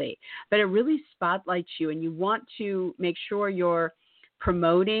locally. But it really spotlights you, and you want to make sure you're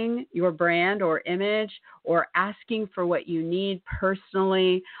promoting your brand or image, or asking for what you need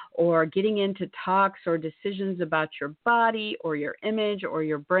personally, or getting into talks or decisions about your body or your image or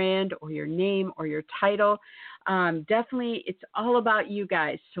your brand or your name or your title. Definitely, it's all about you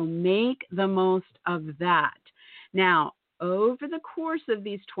guys. So make the most of that. Now, over the course of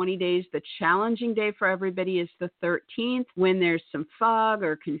these 20 days, the challenging day for everybody is the 13th, when there's some fog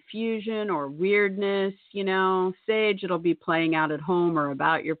or confusion or weirdness. Sage, it'll be playing out at home or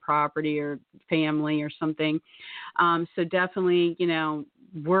about your property or family or something. So definitely,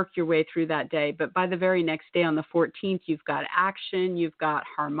 work your way through that day. But by the very next day on the 14th, you've got action, you've got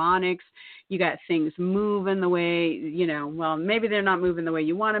harmonics, you got things moving the way, well, maybe they're not moving the way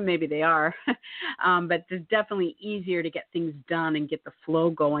you want them, maybe they are, but it's definitely easier to get things done and get the flow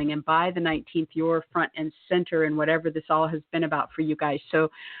going. And by the 19th, you're front and center in whatever this all has been about for you guys. So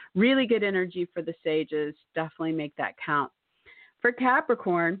really good energy for the sages. Definitely make that count. For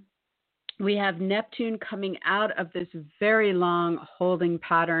Capricorn, we have Neptune coming out of this very long holding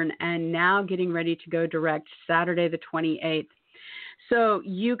pattern and now getting ready to go direct Saturday the 28th. So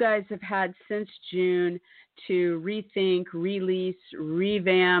you guys have had since June to rethink, release,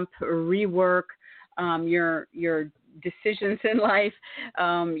 revamp, rework your decisions in life,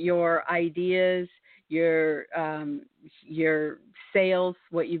 your ideas, your sales,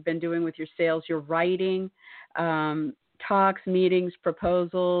 what you've been doing with your sales, your writing, talks, meetings,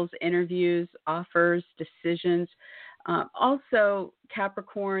 proposals, interviews, offers, decisions. Also,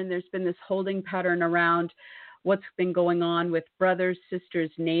 Capricorn, there's been this holding pattern around what's been going on with brothers,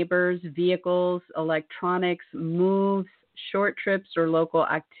 sisters, neighbors, vehicles, electronics, moves, short trips, or local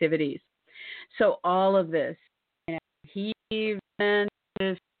activities. So all of this, heaves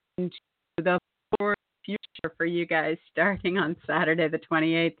into the forward future for you guys starting on Saturday the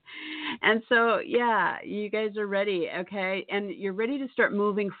 28th. And so, yeah, you guys are ready, okay? And you're ready to start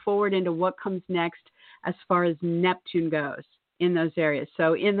moving forward into what comes next as far as Neptune goes in those areas.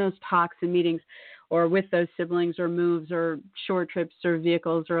 So in those talks and meetings or with those siblings or moves or short trips or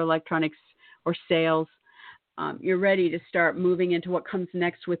vehicles or electronics or sales, you're ready to start moving into what comes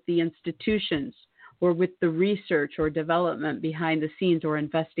next with the institutions or with the research or development behind the scenes or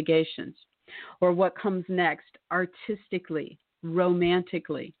investigations, or what comes next artistically,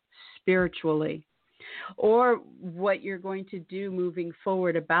 romantically, spiritually, or what you're going to do moving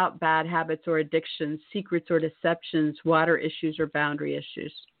forward about bad habits or addictions, secrets or deceptions, water issues or boundary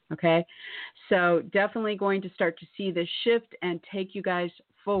issues. Okay? So definitely going to start to see this shift and take you guys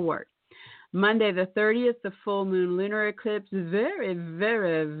forward. Monday the 30th, the full moon lunar eclipse, very,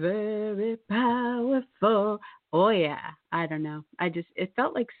 very, very powerful. Oh, yeah. I don't know. It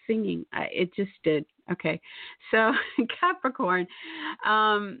felt like singing. It just did. Okay. So Capricorn,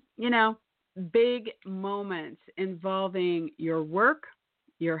 big moments involving your work,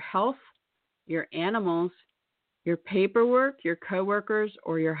 your health, your animals, your paperwork, your coworkers,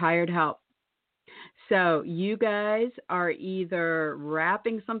 or your hired help. So you guys are either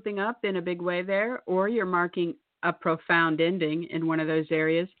wrapping something up in a big way there, or you're marking a profound ending in one of those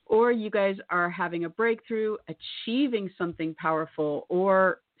areas, or you guys are having a breakthrough, achieving something powerful,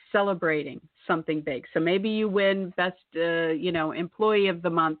 or celebrating something big. So maybe you win best, employee of the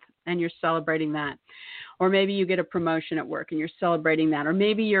month and you're celebrating that. Or maybe you get a promotion at work and you're celebrating that. Or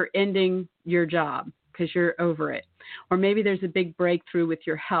maybe you're ending your job because you're over it. Or maybe there's a big breakthrough with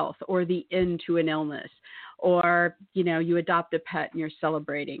your health or the end to an illness. Or, you adopt a pet and you're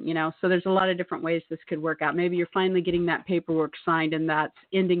celebrating, So there's a lot of different ways this could work out. Maybe you're finally getting that paperwork signed and that's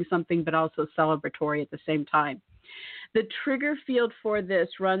ending something but also celebratory at the same time. The trigger field for this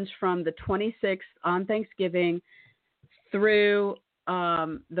runs from the 26th on Thanksgiving through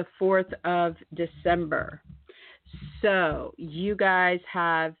the 4th of December. So you guys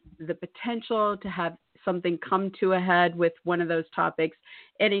have the potential to have something come to a head with one of those topics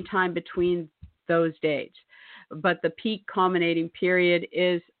anytime between those dates. But the peak culminating period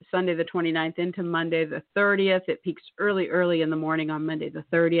is Sunday the 29th into Monday the 30th. It peaks early in the morning on Monday the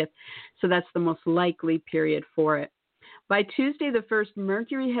 30th. So that's the most likely period for it. By Tuesday the 1st,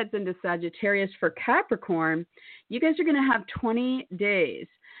 Mercury heads into Sagittarius for Capricorn. You guys are going to have 20 days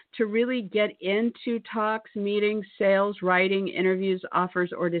to really get into talks, meetings, sales, writing, interviews,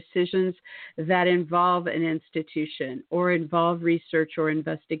 offers, or decisions that involve an institution or involve research or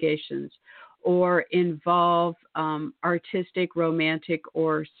investigations or involve artistic, romantic,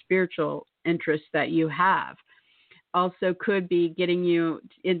 or spiritual interests that you have. Also could be getting you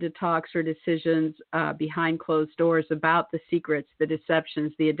into talks or decisions behind closed doors about the secrets, the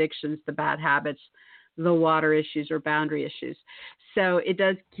deceptions, the addictions, the bad habits, the water issues or boundary issues. So it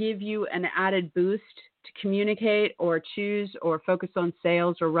does give you an added boost to communicate or choose or focus on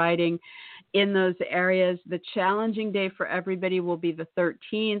sales or writing in those areas. The challenging day for everybody will be the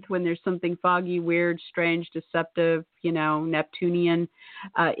 13th when there's something foggy, weird, strange, deceptive, Neptunian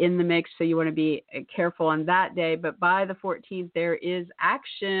in the mix. So you want to be careful on that day. But by the 14th, there is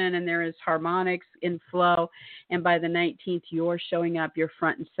action and there is harmonics in flow. And by the 19th, you're showing up, you're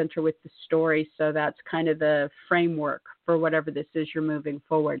front and center with the story. So that's kind of the framework for whatever this is you're moving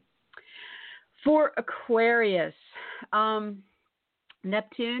forward. For Aquarius,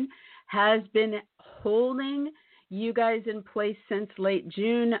 Neptune has been holding you guys in place since late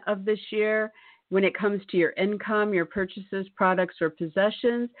June of this year when it comes to your income, your purchases, products, or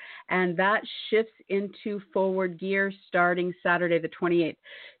possessions, and that shifts into forward gear starting Saturday the 28th.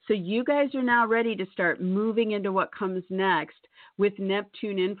 So you guys are now ready to start moving into what comes next with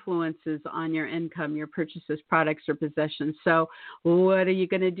Neptune influences on your income, your purchases, products, or possessions. So what are you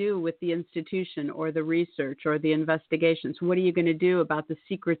going to do with the institution or the research or the investigations? What are you going to do about the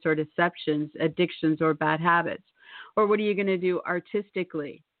secrets or deceptions, addictions, or bad habits? Or what are you going to do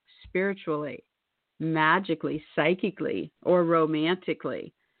artistically, spiritually, magically, psychically, or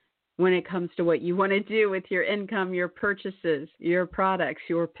romantically when it comes to what you want to do with your income, your purchases, your products,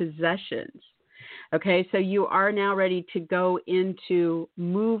 your possessions? Okay, so you are now ready to go into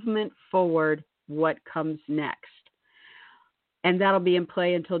movement forward, what comes next. And that'll be in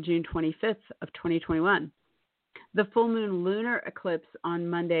play until June 25th of 2021. The full moon lunar eclipse on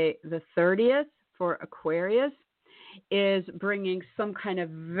Monday the 30th for Aquarius is bringing some kind of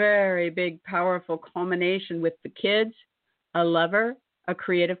very big, powerful culmination with the kids, a lover, a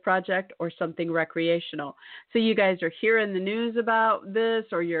creative project, or something recreational. So you guys are hearing the news about this,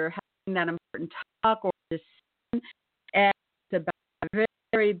 or you're having that important talk, or this, and it's about a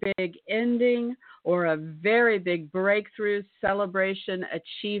very big ending or a very big breakthrough, celebration,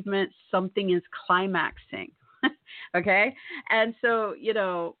 achievement. Something is climaxing. Okay? And so,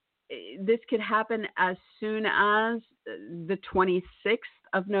 this could happen as soon as the 26th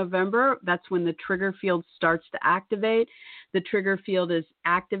of November. That's when the trigger field starts to activate. The trigger field is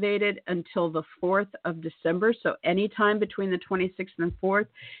activated until the 4th of December. So anytime between the 26th and 4th,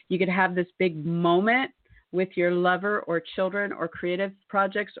 you could have this big moment with your lover or children or creative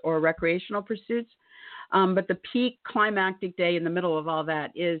projects or recreational pursuits. But the peak climactic day in the middle of all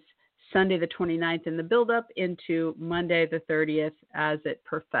that is Sunday the 29th in the buildup into Monday the 30th as it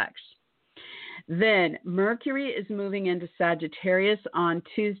perfects. Then Mercury is moving into Sagittarius on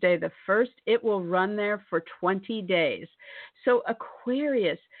Tuesday the 1st. It will run there for 20 days. So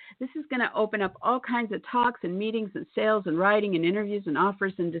Aquarius, this is going to open up all kinds of talks and meetings and sales and writing and interviews and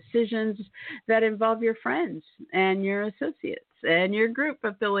offers and decisions that involve your friends and your associates and your group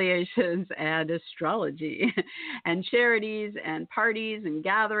affiliations and astrology and charities and parties and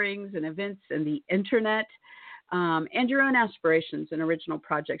gatherings and events and the internet. And your own aspirations and original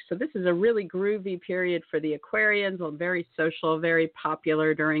projects. So this is a really groovy period for the Aquarians, very social, very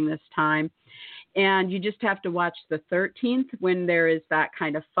popular during this time. And you just have to watch the 13th when there is that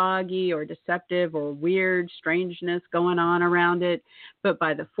kind of foggy or deceptive or weird strangeness going on around it. But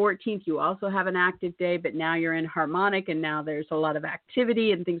by the 14th, you also have an active day, but now you're in harmonic and now there's a lot of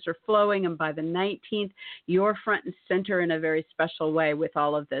activity and things are flowing. And by the 19th, you're front and center in a very special way with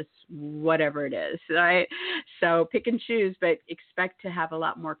all of this, whatever it is, right? So pick and choose, but expect to have a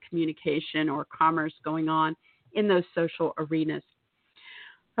lot more communication or commerce going on in those social arenas.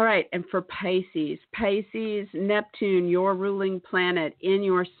 All right, and for Pisces, Neptune, your ruling planet in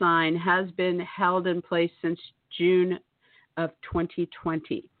your sign, has been held in place since June of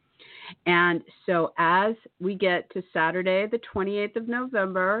 2020. And so as we get to Saturday, the 28th of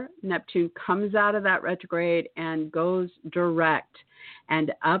November, Neptune comes out of that retrograde and goes direct.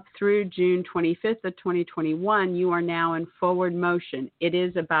 And up through June 25th of 2021, you are now in forward motion. It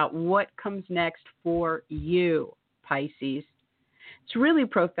is about what comes next for you, Pisces. It's a really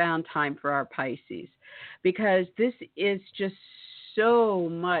profound time for our Pisces because this is just so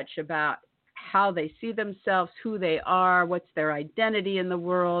much about how they see themselves, who they are, what's their identity in the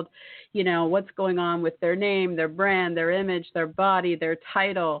world, what's going on with their name, their brand, their image, their body, their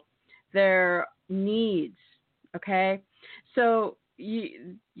title, their needs, okay? So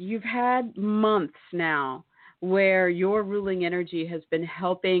you've had months now where your ruling energy has been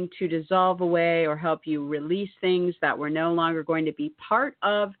helping to dissolve away or help you release things that were no longer going to be part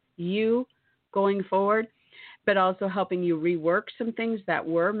of you going forward, but also helping you rework some things that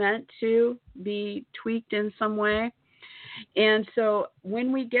were meant to be tweaked in some way. And so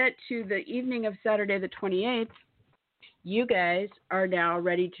when we get to the evening of Saturday the 28th, you guys are now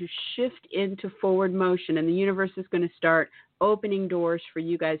ready to shift into forward motion, and the universe is going to start opening doors for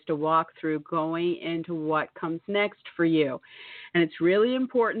you guys to walk through, going into what comes next for you. And it's really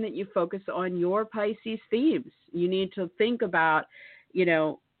important that you focus on your Pisces themes. You need to think about,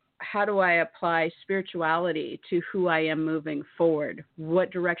 how do I apply spirituality to who I am moving forward? What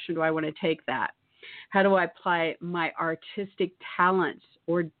direction do I want to take that? How do I apply my artistic talents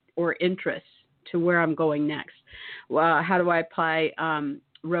or interests to where I'm going next? How do I apply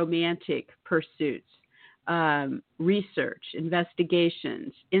romantic pursuits, research,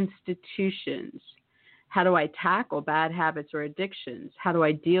 investigations, institutions? How do I tackle bad habits or addictions? How do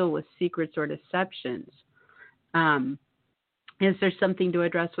I deal with secrets or deceptions? Is there something to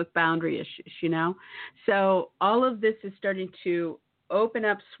address with boundary issues, So all of this is starting to open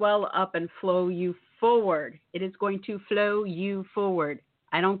up, swell up, and flow you forward. It is going to flow you forward.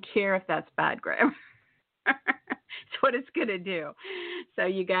 I don't care if that's bad grammar. It's what it's going to do. So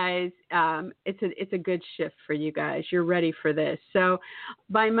you guys, it's a good shift for you guys. You're ready for this. So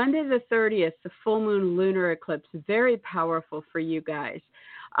by Monday the 30th, the full moon lunar eclipse, very powerful for you guys.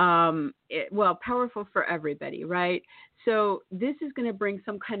 Powerful for everybody, right? So this is going to bring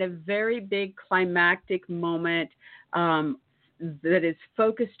some kind of very big climactic moment that is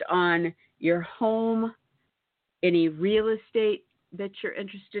focused on your home, any real estate that you're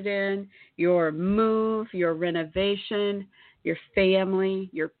interested in, your move, your renovation, your family,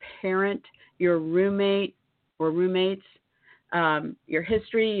 your parent, your roommate or roommates, your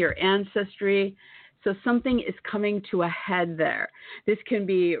history, your ancestry. So something is coming to a head there. This can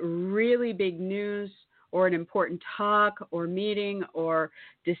be really big news or an important talk or meeting or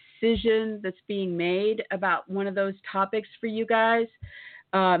decision that's being made about one of those topics for you guys.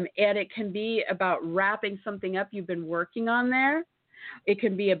 And it can be about wrapping something up you've been working on there. It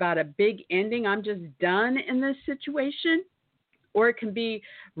can be about a big ending. I'm just done in this situation. Or it can be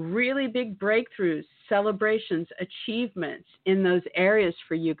really big breakthroughs, celebrations, achievements in those areas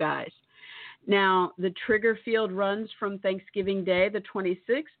for you guys. Now, the trigger field runs from Thanksgiving Day, the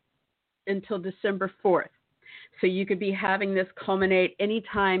 26th, until December 4th. So you could be having this culminate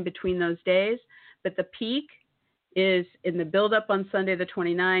anytime between those days, but the peak is in the build-up on Sunday the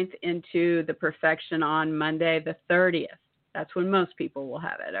 29th into the perfection on Monday the 30th. That's when most people will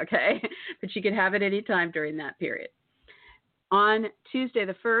have it, okay? But you can have it anytime during that period. On Tuesday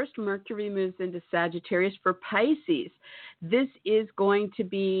the 1st, Mercury moves into Sagittarius for Pisces. This is going to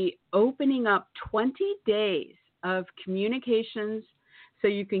be opening up 20 days of communications so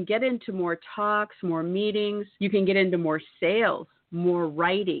you can get into more talks, more meetings. You can get into more sales, more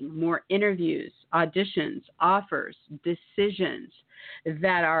writing, more interviews, auditions, offers, decisions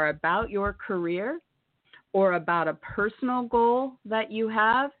that are about your career or about a personal goal that you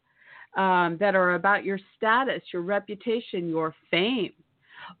have, that are about your status, your reputation, your fame,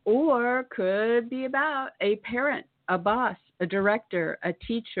 or could be about a parent, a boss, a director, a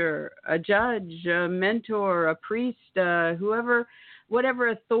teacher, a judge, a mentor, a priest, whoever, whatever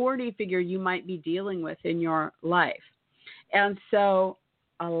authority figure you might be dealing with in your life. And so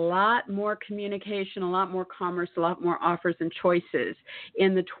a lot more communication, a lot more commerce, a lot more offers and choices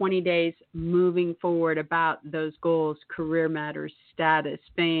in the 20 days moving forward about those goals, career matters, status,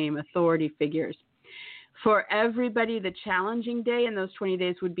 fame, authority figures. For everybody, the challenging day in those 20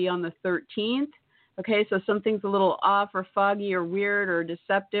 days would be on the 13th. Okay, so something's a little off or foggy or weird or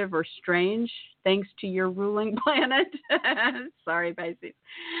deceptive or strange thanks to your ruling planet. Sorry, Pisces.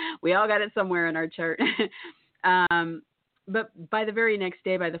 We all got it somewhere in our chart. But by the very next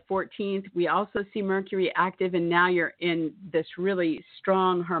day, by the 14th, we also see Mercury active, and now you're in this really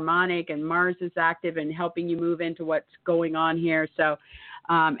strong harmonic, and Mars is active and helping you move into what's going on here. So,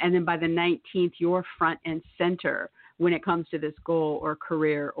 and then by the 19th, you're front and center when it comes to this goal or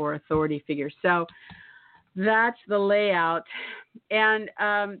career or authority figure. So that's the layout. And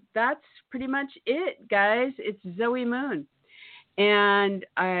that's pretty much it, guys. It's Zoe Moon. And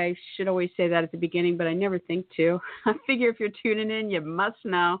I should always say that at the beginning, but I never think to. I figure if you're tuning in, you must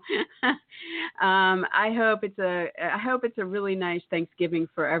know. I hope it's a really nice Thanksgiving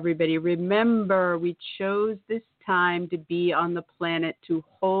for everybody. Remember, we chose this time to be on the planet to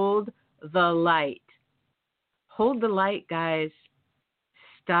hold the light. Hold the light, guys.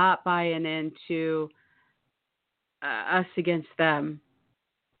 Stop buying into us against them.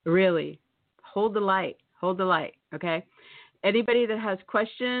 Really. Hold the light. Hold the light, okay? Anybody that has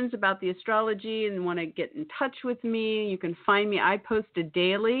questions about the astrology and want to get in touch with me, you can find me. I post a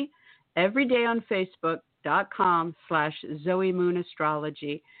daily, every day on Facebook.com/Zoe Moon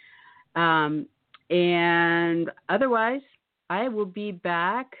Astrology. And otherwise, I will be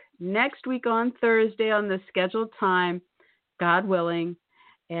back next week on Thursday on the scheduled time, God willing.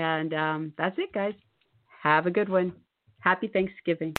 And that's it, guys. Have a good one. Happy Thanksgiving.